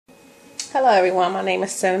Hello everyone, my name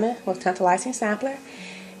is Cinnamon with TantalizingSampler,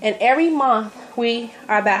 and every month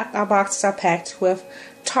our boxes are packed with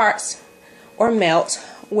tarts or melt,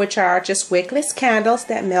 which are just wickless candles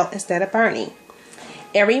that melt instead of burning.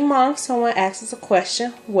 Every month someone asks us a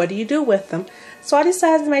question, what do you do with them? So I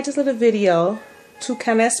decided to make this little video to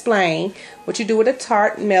kind of explain what you do with a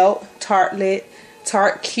tart melt, tartlet,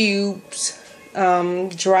 tart cubes,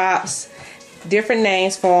 drops, different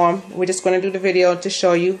names for them. We're just going to do the video to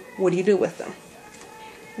show you what do you do with them.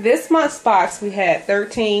 This month's box we had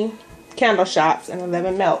 13 candle shops and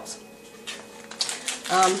 11 melts.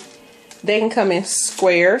 They can come in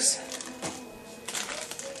squares,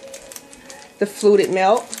 the fluted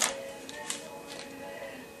melt,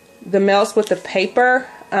 the melts with the paper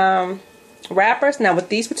wrappers. Now with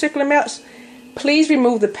these particular melts, please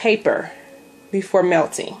remove the paper before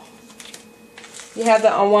melting. You have the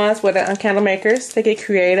ones with the candle makers. They get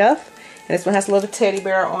creative. And this one has a little teddy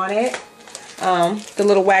bear on it. The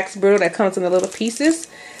little wax brittle that comes in the little pieces.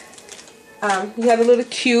 You have the little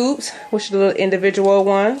cubes, which are the little individual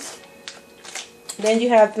ones. Then you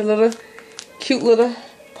have the little cute little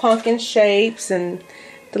pumpkin shapes and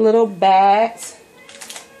the little bats.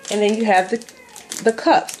 And then you have the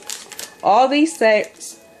cups. All these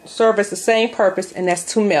serve as the same purpose, and that's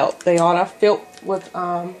to melt. They all are filled with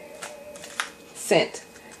scent.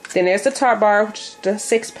 Then there's the tart bar, which is the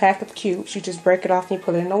 6-pack of cubes. You just break it off and you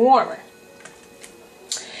put it in the warmer.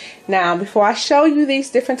 Now, before I show you these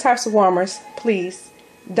different types of warmers, please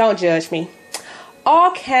don't judge me.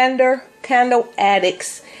 All candle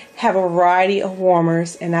addicts have a variety of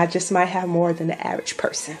warmers, and I just might have more than the average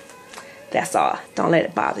person. That's all. Don't let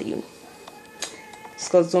it bother you.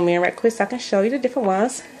 Just go zoom in right quick so I can show you the different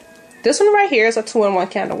ones. This one right here is a 2-in-1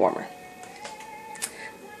 candle warmer.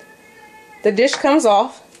 The dish comes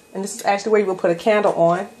off, and this is actually where you will put a candle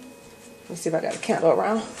on. Let me see if I got a candle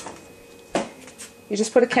around. You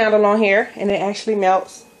just put a candle on here, and it actually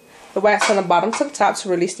melts the wax from the bottom to the top to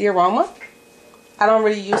release the aroma. I don't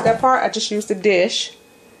really use that part. I just use the dish.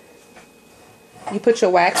 You put your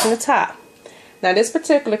wax in the top. Now this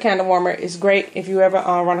particular candle warmer is great if you ever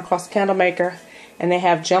run across a candle maker and they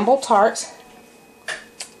have jumbo tarts,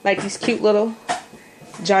 like these cute little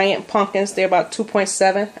giant pumpkins. They're about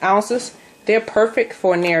 2.7 ounces. They're perfect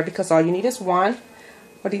for in there because all you need is one.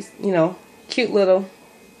 Or these, cute little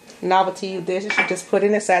novelty dishes. You just put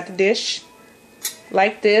it inside the dish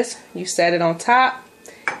like this. You set it on top,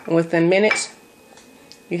 and within minutes,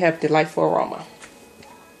 you have delightful aroma.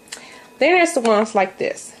 Then there's the ones like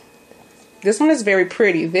this. This one is very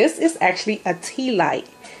pretty. This is actually a tea light,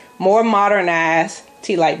 more modernized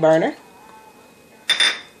tea light burner.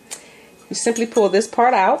 You simply pull this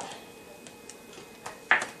part out.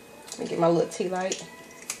 Let me get my little tea light.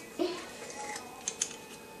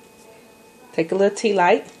 Take a little tea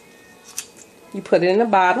light. You put it in the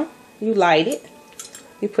bottom. You light it.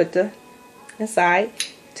 You put the inside.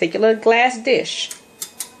 Take your little glass dish.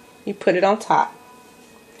 You put it on top.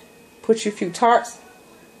 Put your few tarts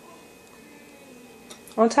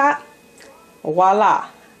on top. Voila.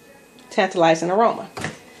 Tantalizing aroma.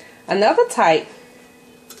 Another type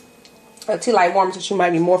of tea light warmers that you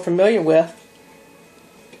might be more familiar with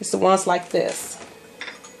is the ones like this,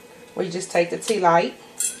 where you just take the tea light,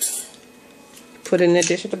 put it in the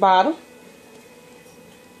dish at the bottom,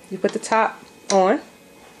 you put the top on,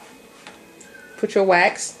 put your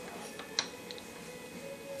wax.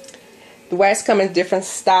 The wax comes in different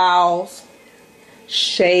styles,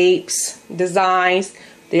 shapes, designs.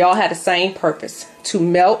 They all have the same purpose, to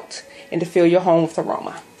melt and to fill your home with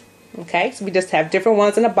aroma. Okay, so we just have different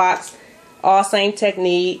ones in the box, all same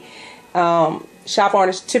technique. Shop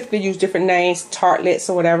owners typically use different names, tartlets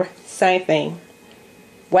or whatever. Same thing.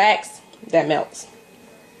 Wax that melts.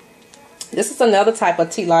 This is another type of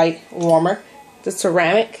tea light warmer, the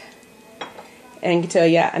ceramic. And you can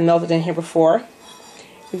tell, I know that in here before.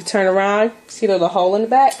 If you turn around, see the little hole in the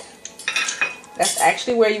back? That's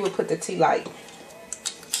actually where you would put the tea light.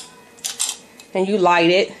 And you light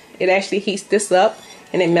it. It actually heats this up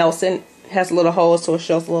and it melts and has a little hole so it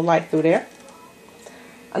shows a little light through there.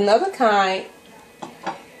 Another kind,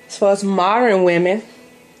 as far as modern women,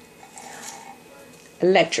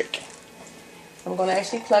 electric. I'm going to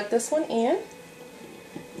actually plug this one in.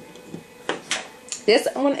 This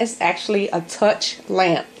one is actually a touch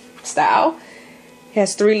lamp style. It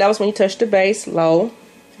has 3 levels when you touch the base: low,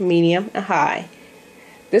 medium, and high.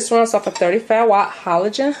 This runs off a 35-watt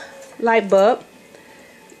halogen light bulb.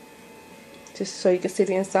 Just so you can see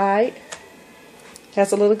the inside. It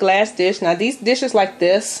has a little glass dish. Now these dishes like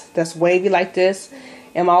this, that's wavy like this,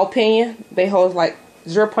 in my opinion, they hold like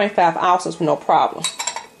 0.5 ounces with no problem.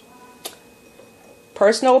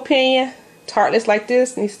 Personal opinion, tartlets like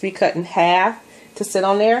this needs to be cut in half to sit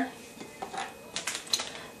on there.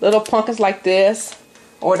 Little pumpkins like this,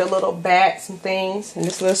 or the little bats and things in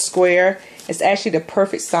this little square, it's actually the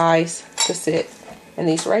perfect size to sit in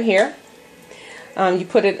these right here. You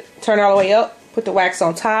put it, turn it all the way up, put the wax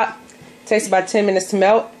on top. It takes about 10 minutes to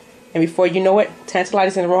melt, and before you know it,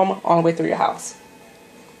 tantalizing aroma all the way through your house.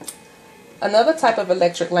 Another type of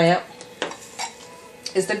electric lamp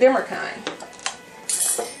is the dimmer kind.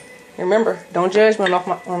 Remember, don't judge me on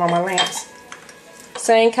all my lamps.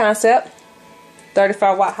 Same concept,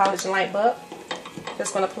 35 watt halogen light bulb.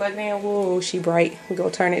 Just gonna plug it in. Whoa, she bright. We're gonna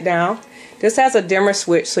turn it down. This has a dimmer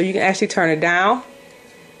switch, so you can actually turn it down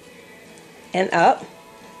and up.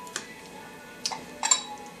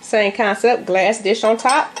 Same concept, glass dish on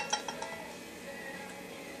top.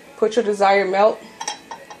 Put your desired melt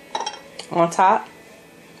on top.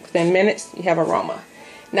 Within minutes, you have aroma.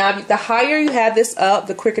 Now, the higher you have this up,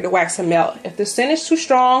 the quicker the wax will melt. If the scent is too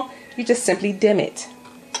strong, you just simply dim it.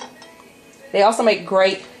 They also make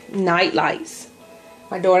great night lights.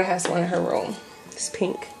 My daughter has one in her room. It's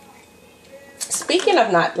pink. Speaking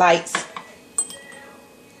of night lights,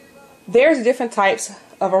 there's different types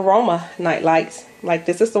of aroma night lights. Like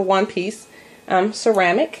this is the one piece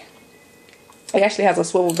ceramic. It actually has a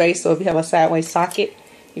swivel base, so if you have a sideways socket,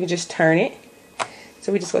 you can just turn it.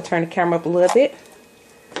 So we just going to turn the camera up a little bit.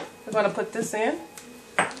 We're going to put this in.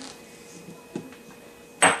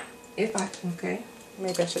 Okay,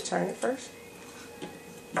 maybe I should turn it first.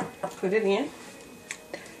 Put it in.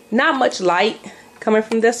 Not much light coming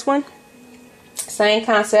from this one. Same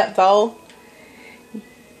concept though.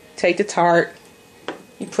 Take the tart,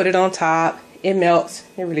 you put it on top, it melts,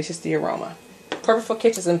 it releases the aroma. Perfect for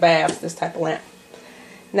kitchens and baths, this type of lamp.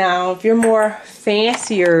 Now, if you're more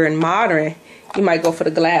fancier and modern, you might go for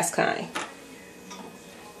the glass kind.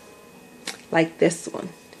 Like this one.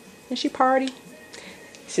 And she party.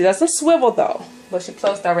 She doesn't swivel though, but she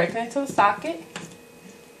plugs directly into the socket.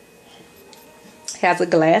 Has a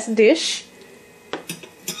glass dish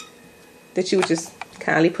that you would just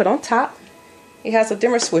kindly put on top. It has a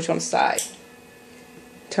dimmer switch on the side.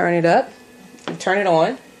 Turn it up, and turn it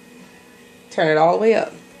on, turn it all the way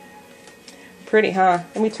up. Pretty, huh?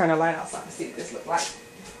 Let me turn the light out so I can see what this looks like.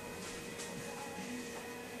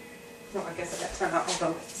 No, I guess I got to turn out all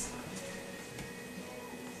the lights.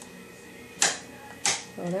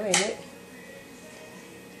 Oh, that ain't it.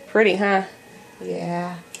 Pretty, huh?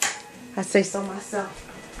 Yeah. I say so myself.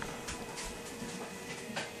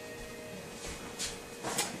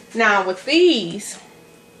 Now with these,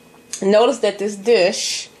 notice that this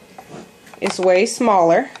dish is way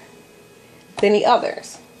smaller than the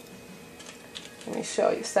others. Let me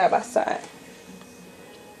show you side by side.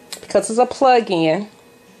 Because it's a plug-in,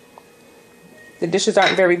 the dishes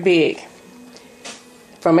aren't very big.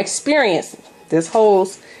 From experience, this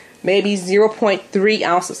holds maybe 0.3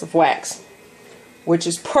 ounces of wax, which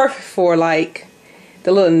is perfect for like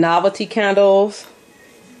the little novelty candles.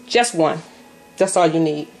 Just one. That's all you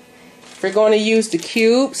need. If you're going to use the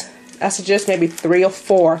cubes, I suggest maybe 3 or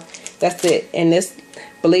 4. That's it. And this,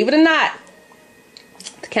 believe it or not,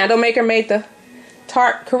 the candle maker made the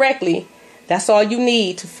tart correctly. That's all you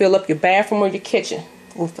need to fill up your bathroom or your kitchen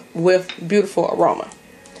with beautiful aroma.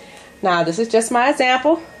 Now, this is just my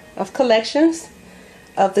example of collections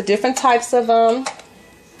of the different types of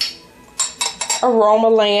aroma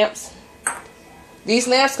lamps. These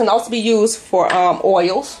lamps can also be used for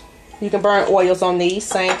oils. You can burn oils on these,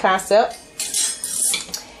 same concept.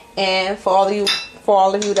 And for all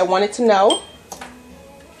of you that wanted to know,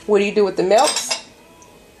 what do you do with the melts?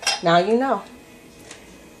 Now you know.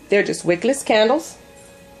 They're just wickless candles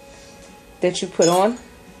that you put on,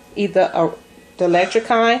 either the electric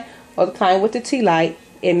kind or the kind with the tea light.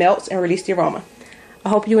 It melts and releases the aroma. I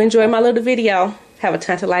hope you enjoyed my little video. Have a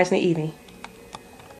tantalizing evening.